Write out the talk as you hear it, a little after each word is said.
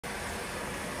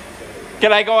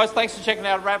G'day guys, thanks for checking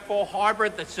out a RAV4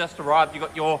 hybrid that's just arrived. You've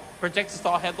got your projector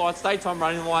style headlights, daytime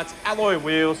running lights, alloy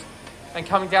wheels, and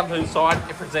coming down to the side,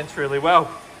 it presents really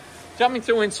well. Jumping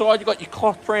through inside, you've got your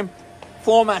cloth trim,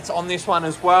 floor mats on this one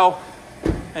as well.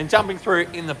 And jumping through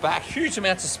in the back, huge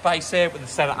amounts of space there with the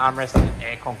center armrest and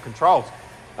aircon controls.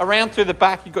 Around through the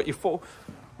back, you've got your full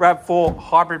RAV4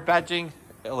 hybrid badging,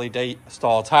 LED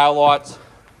style tail lights,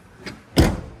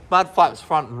 mud flaps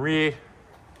front and rear.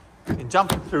 And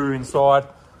jumping through inside,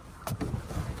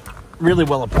 really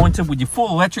well appointed with your full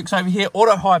electrics over here,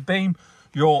 auto high beam,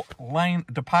 your lane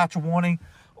departure warning,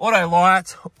 auto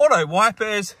lights, auto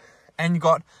wipers, and you've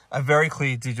got a very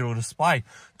clear digital display.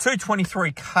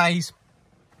 223Ks,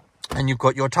 and you've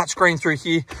got your touchscreen through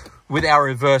here with our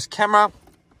reverse camera,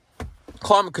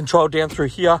 climate control down through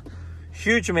here,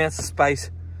 huge amounts of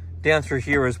space down through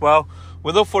here as well.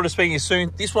 We look forward to speaking to you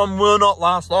soon. This one will not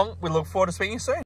last long. We look forward to speaking to you soon.